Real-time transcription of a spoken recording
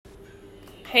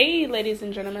Hey, ladies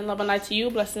and gentlemen, love and light to you,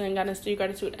 blessing and guidance to you,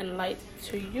 gratitude and light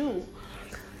to you.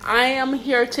 I am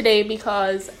here today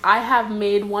because I have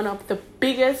made one of the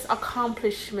biggest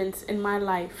accomplishments in my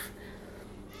life,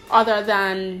 other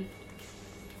than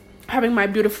having my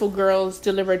beautiful girls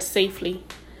delivered safely.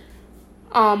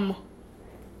 I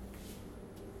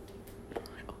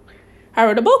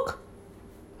wrote a book,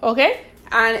 okay?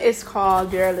 And it's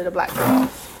called Dear Little Black Girl.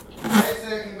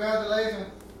 Congratulations.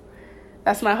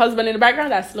 That's my husband in the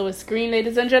background. That's Lois Green,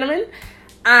 ladies and gentlemen.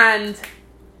 And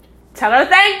tell her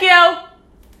thank you.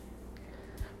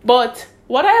 But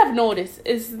what I have noticed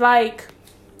is, like,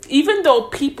 even though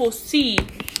people see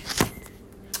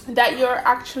that you're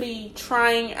actually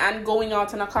trying and going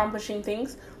out and accomplishing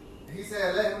things. He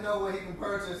said let him know what he can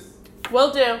purchase.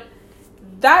 Will do.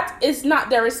 That is not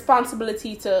their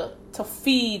responsibility to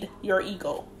feed your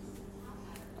ego.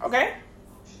 Okay?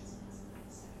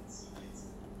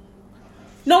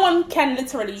 No one can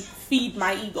literally feed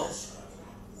my ego.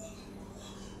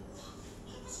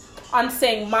 I'm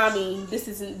saying, mommy, this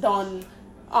isn't done.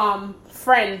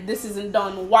 Friend, this isn't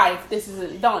done. Wife, this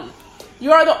isn't done.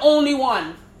 You are the only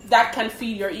one that can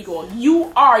feed your ego.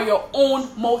 You are your own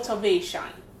motivation.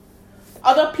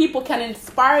 Other people can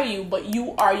inspire you, but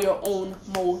you are your own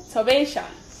motivation.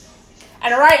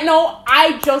 And right now,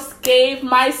 I just gave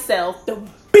myself the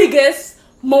biggest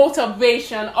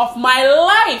motivation of my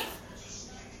life.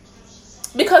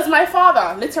 Because my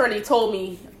father literally told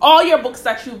me, all your books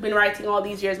that you've been writing all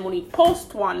these years, Monique,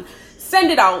 post one,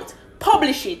 send it out,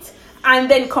 publish it,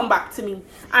 and then come back to me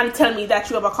and tell me that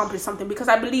you have accomplished something. Because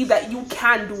I believe that you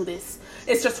can do this.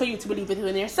 It's just for you to believe it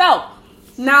in yourself.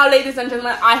 Now, ladies and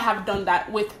gentlemen, I have done that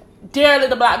with Dear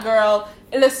Little Black Girl,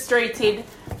 illustrated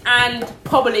and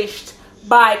published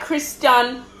by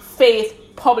Christian Faith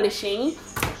Publishing.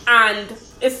 And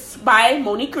it's by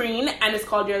Monique Green, and it's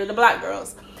called Dear Little Black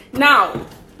Girls. Now,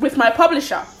 with my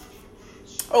publisher,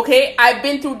 okay, I've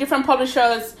been through different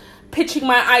publishers, pitching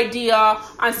my idea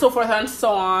and so forth and so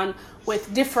on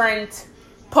with different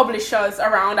publishers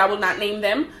around. I will not name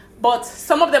them, but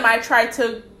some of them I tried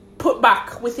to put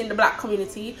back within the black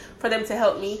community for them to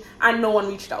help me, and no one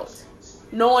reached out.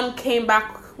 No one came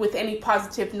back with any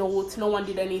positive notes. No one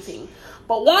did anything.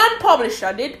 But one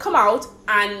publisher did come out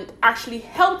and actually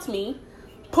helped me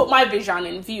put my vision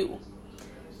in view.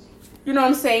 You know what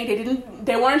I'm saying?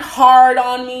 They weren't hard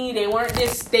on me. They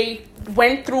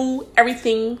went through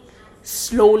everything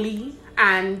slowly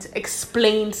and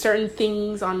explained certain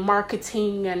things on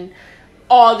marketing and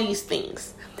all these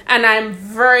things. And I'm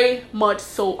very much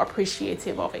so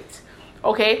appreciative of it.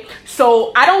 Okay?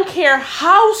 So I don't care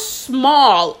how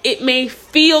small it may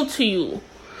feel to you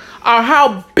or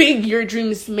how big your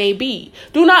dreams may be.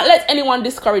 Do not let anyone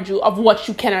discourage you of what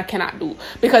you can or cannot do.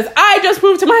 Because I just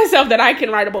proved to myself that I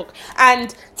can write a book. And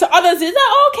to others, it's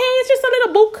like, okay, it's just a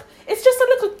little book. It's just a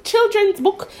little children's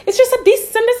book. It's just a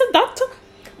this and this and that.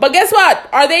 But guess what?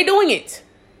 Are they doing it?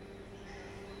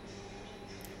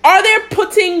 Are they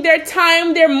putting their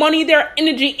time, their money, their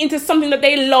energy into something that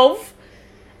they love?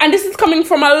 And this is coming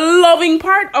from a loving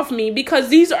part of me, because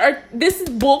this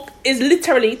book is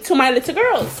literally to my little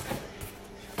girls.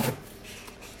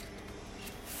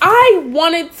 I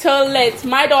wanted to let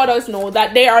my daughters know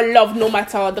that they are loved no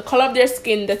matter the color of their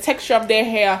skin, the texture of their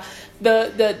hair,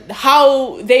 the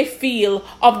how they feel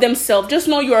of themselves. Just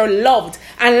know you are loved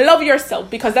and love yourself,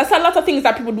 because that's a lot of things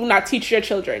that people do not teach their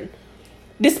children.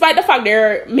 Despite the fact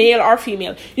they're male or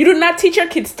female, you do not teach your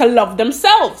kids to love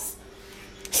themselves.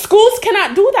 Schools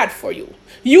cannot do that for you.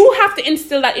 You have to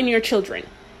instill that in your children.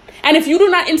 And if you do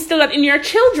not instill that in your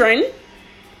children,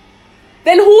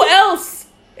 then who else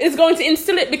is going to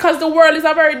instill it? Because the world is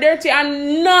a very dirty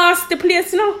and nasty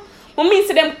place, you know. What means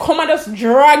to them come and just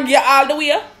drag you all the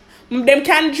way? Them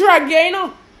can drag you, you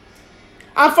know.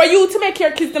 And for you to make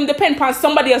your kids them depend upon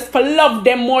somebody else for love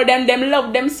them more than them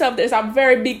love themselves, there's a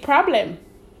very big problem.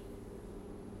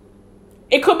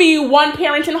 It could be one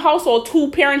parent in the household,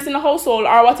 two parents in the household,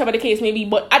 or whatever the case may be.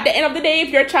 But at the end of the day, if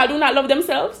your child do not love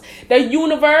themselves, the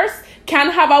universe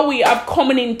can have a way of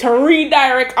coming in to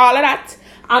redirect all of that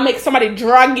and make somebody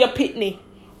drag your pitney.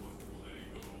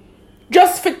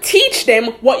 Just for teach them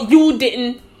what you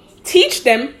didn't teach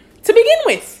them to begin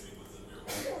with.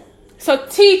 So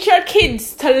teach your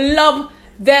kids to love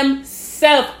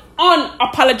themselves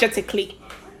unapologetically.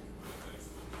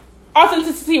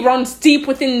 Authenticity runs deep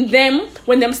within them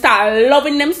when them start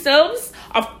loving themselves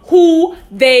of who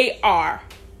they are.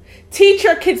 Teach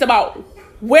your kids about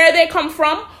where they come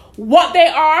from, what they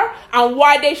are, and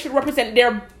why they should represent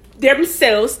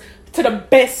themselves to the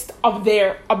best of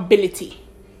their ability.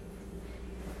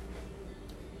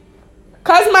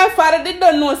 Because my father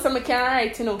didn't know something can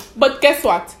write, But guess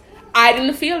what? I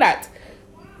didn't feel that.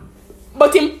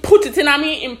 But him put it in on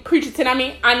me, him preached it in on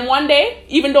me. And one day,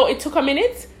 even though it took a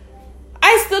minute,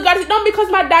 I still got it done because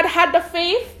my dad had the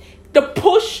faith, the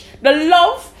push, the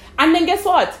love. And then guess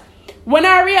what? When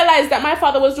I realized that my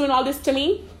father was doing all this to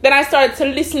me, then I started to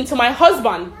listen to my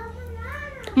husband.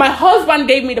 My husband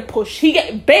gave me the push.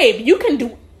 Babe, you can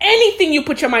do anything you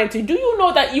put your mind to. Do you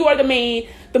know that you are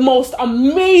the most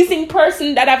amazing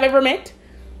person that I've ever met?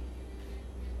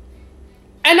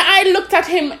 And I looked at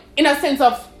him in a sense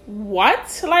of,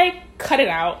 what? Like, cut it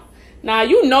out. Now,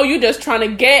 you're just trying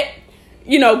to get,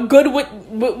 good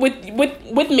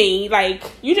with me. Like,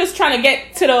 you're just trying to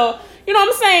get to the, you know what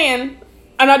I'm saying?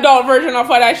 An adult version of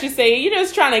what I should say. You're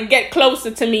just trying to get closer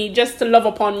to me just to love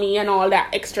upon me and all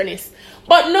that extraness.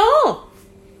 But no.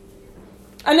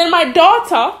 And then my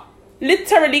daughter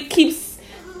literally keeps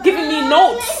giving me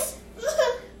notes.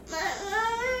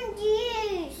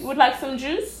 You would like some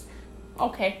juice?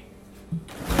 Okay.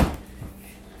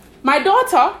 My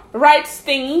daughter writes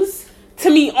things to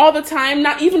me all the time,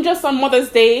 not even just on Mother's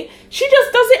Day. She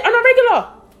just does it on a regular.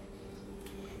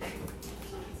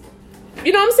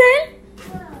 You know what I'm saying?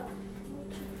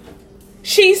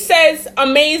 She says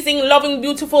amazing, loving,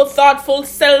 beautiful, thoughtful,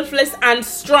 selfless, and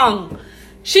strong.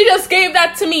 She just gave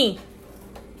that to me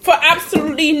for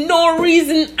absolutely no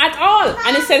reason at all.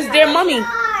 And it says, dear mommy.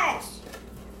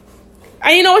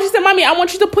 And you know what she said, mommy? I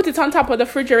want you to put it on top of the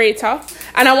refrigerator.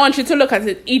 And I want you to look at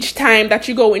it each time that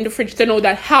you go in the fridge to know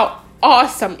that how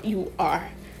awesome you are.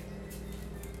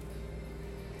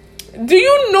 Do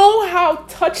you know how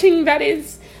touching that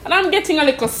is? And I'm getting a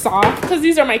little soft because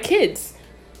these are my kids.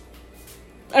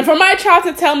 And for my child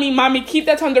to tell me, mommy, keep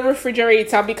that on the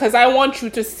refrigerator because I want you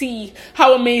to see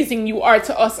how amazing you are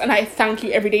to us. And I thank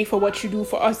you every day for what you do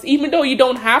for us, even though you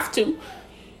don't have to.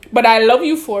 But I love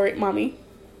you for it, mommy.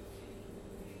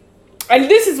 And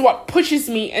this is what pushes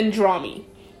me and draw me.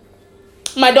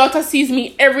 My daughter sees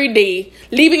me every day,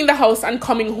 leaving the house and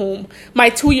coming home. My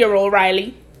 2-year-old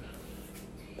Riley.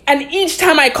 And each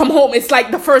time I come home, it's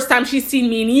like the first time she's seen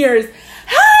me in years.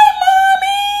 Hi,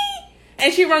 mommy!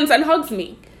 And she runs and hugs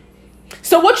me.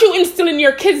 So what you instill in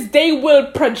your kids, they will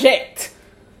project.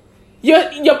 You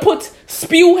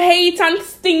spew hate and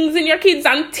things in your kids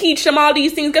and teach them all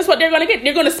these things. Guess what they're going to get?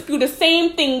 They're going to spew the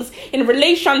same things in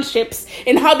relationships,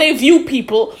 in how they view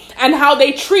people and how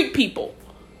they treat people.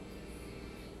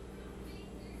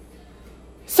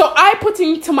 So I put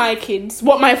into my kids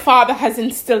what my father has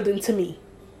instilled into me.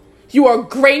 You are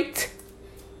great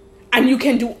and you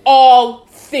can do all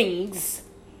things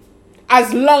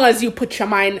as long as you put your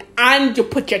mind and you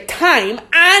put your time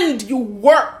and you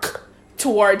work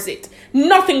towards it.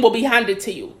 Nothing will be handed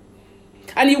to you.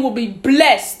 And you will be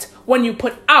blessed when you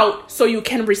put out so you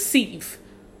can receive.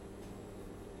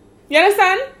 You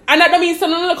understand? And that don't mean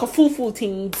some like a fool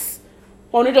things.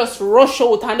 When you just rush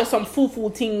out and do some fool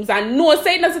things and no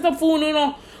say that's a fool,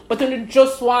 no. But when you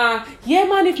just want, yeah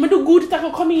man, if me do good, it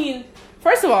can come in.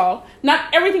 First of all, not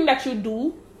everything that you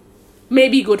do may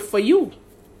be good for you.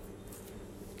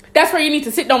 That's where you need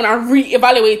to sit down and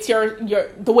reevaluate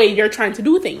the way you're trying to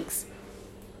do things.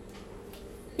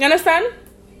 You understand?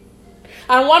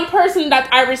 And one person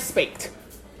that I respect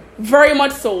very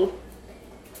much so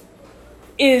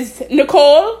is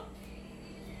Nicole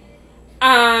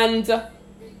and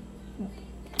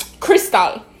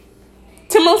Crystal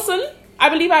Timilson. I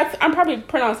believe I'm probably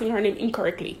pronouncing her name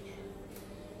incorrectly.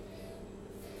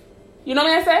 You know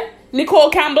what I say? Nicole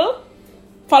Campbell.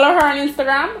 Follow her on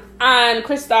Instagram. And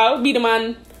Crystal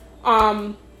Biederman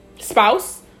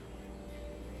spouse.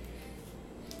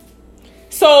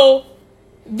 So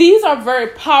these are very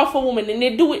powerful women and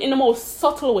they do it in the most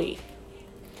subtle way.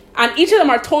 And each of them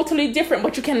are totally different,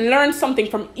 but you can learn something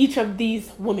from each of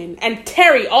these women. And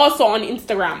Terry also on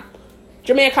Instagram.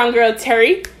 Jamaican girl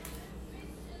Terry.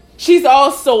 She's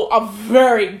also a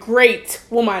very great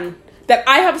woman that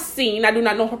I have seen. I do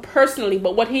not know her personally,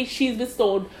 but what she's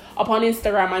bestowed upon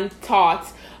Instagram and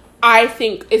taught, I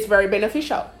think is very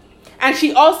beneficial. And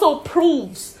she also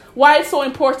proves why it's so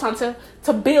important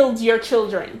to build your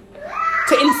children,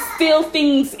 to instill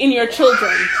things in your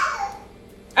children.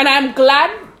 And I'm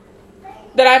glad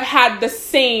that I've had the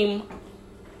same,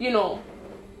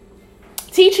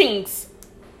 teachings.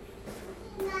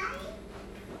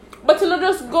 But to not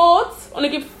just go, I want to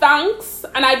give thanks,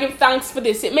 and I give thanks for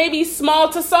this. It may be small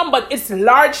to some, but it's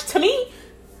large to me.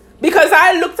 Because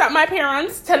I looked at my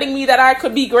parents telling me that I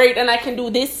could be great and I can do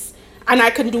this and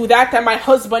I can do that, and my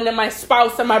husband and my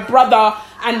spouse and my brother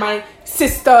and my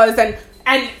sisters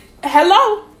and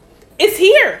hello, it's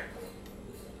here.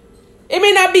 It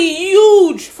may not be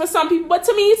huge for some people, but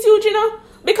to me it's huge, you know.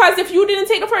 Because if you didn't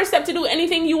take the first step to do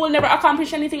anything, you will never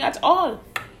accomplish anything at all.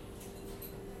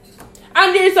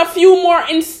 And there's a few more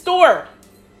in store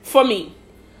for me.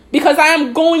 Because I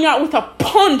am going out with a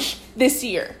punch this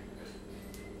year.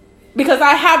 Because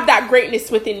I have that greatness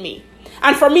within me.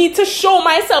 And for me to show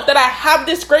myself that I have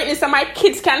this greatness and my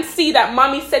kids can see that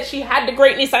mommy said she had the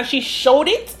greatness and she showed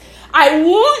it, I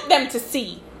want them to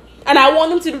see. And I want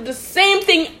them to do the same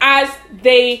thing as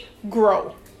they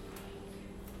grow.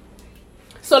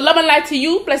 So love and light to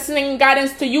you, blessing and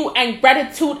guidance to you, and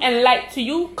gratitude and light to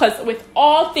you. Because with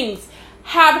all things,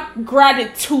 have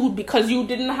gratitude because you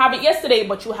didn't have it yesterday,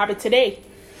 but you have it today.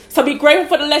 So be grateful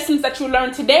for the lessons that you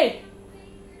learned today.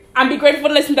 And be grateful for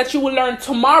the lessons that you will learn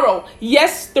tomorrow.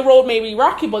 Yes, the road may be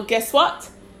rocky, but guess what?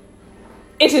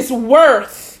 It is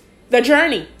worth the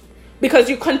journey because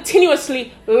you're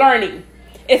continuously learning.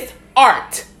 It's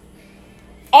art.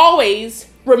 Always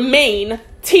remain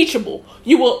teachable.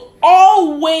 You will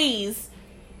always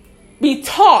be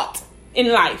taught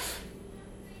in life.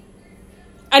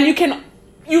 And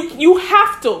you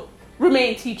have to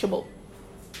remain teachable.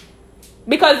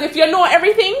 Because if you know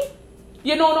everything,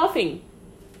 you know nothing.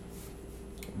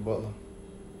 Butler.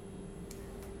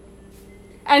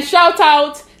 And shout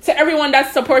out to everyone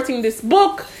that's supporting this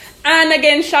book. And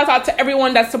again, shout out to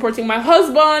everyone that's supporting my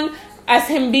husband as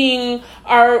him being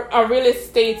our real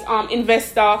estate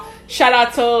investor. Shout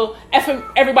out to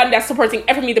everybody that's supporting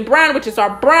FME the brand, which is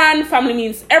our brand. Family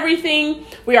means everything.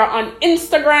 We are on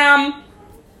Instagram.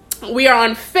 We are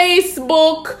on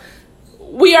Facebook.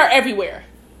 We are everywhere.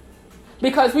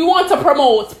 Because we want to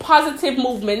promote positive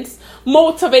movements,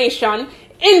 motivation,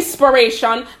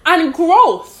 inspiration, and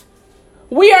growth.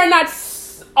 We are not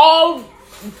all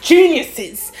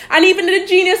geniuses. And even the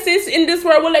geniuses in this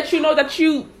world will let you know that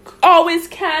you always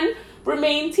can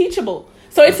remain teachable.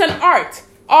 So it's an art.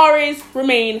 Always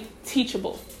remain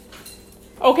teachable.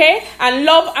 Okay? And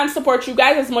love and support you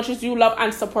guys as much as you love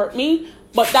and support me.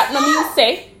 But that no mean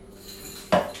say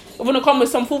we're going to come with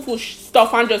some fufu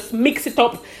stuff and just mix it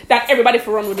up that everybody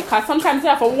for run with it. Because sometimes you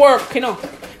have to work, you know.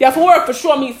 You have to work for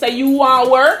sure. Me say you want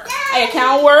to work, I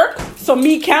can't work. So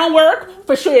me can't work.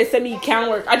 For sure you say me can't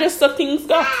work. I just saw things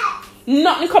go.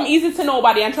 Nothing come easy to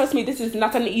nobody. And trust me, this is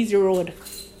not an easy road.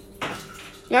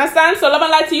 You understand? So love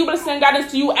and light to you, blessing and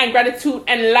guidance to you, and gratitude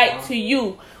and light to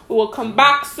you. We will come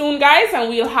back soon, guys, and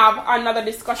we'll have another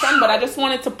discussion. But I just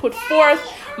wanted to put forth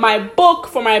my book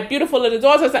for my beautiful little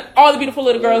daughters and all the beautiful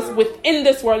little girls within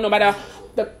this world, no matter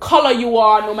the color you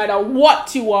are, no matter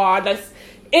what you are.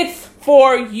 It's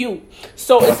for you.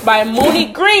 So it's by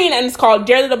Moni Green, and it's called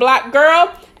Dear Little Black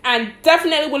Girl. And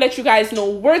definitely will let you guys know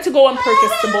where to go and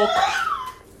purchase the book,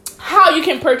 how you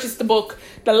can purchase the book.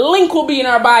 The link will be in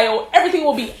our bio. Everything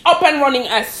will be up and running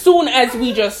as soon as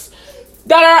we just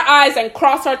dot our I's and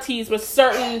cross our T's with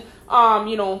certain,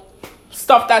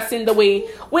 stuff that's in the way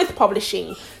with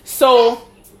publishing. So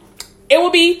it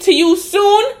will be to you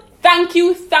soon. Thank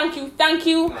you.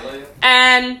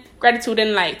 And gratitude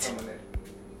and light.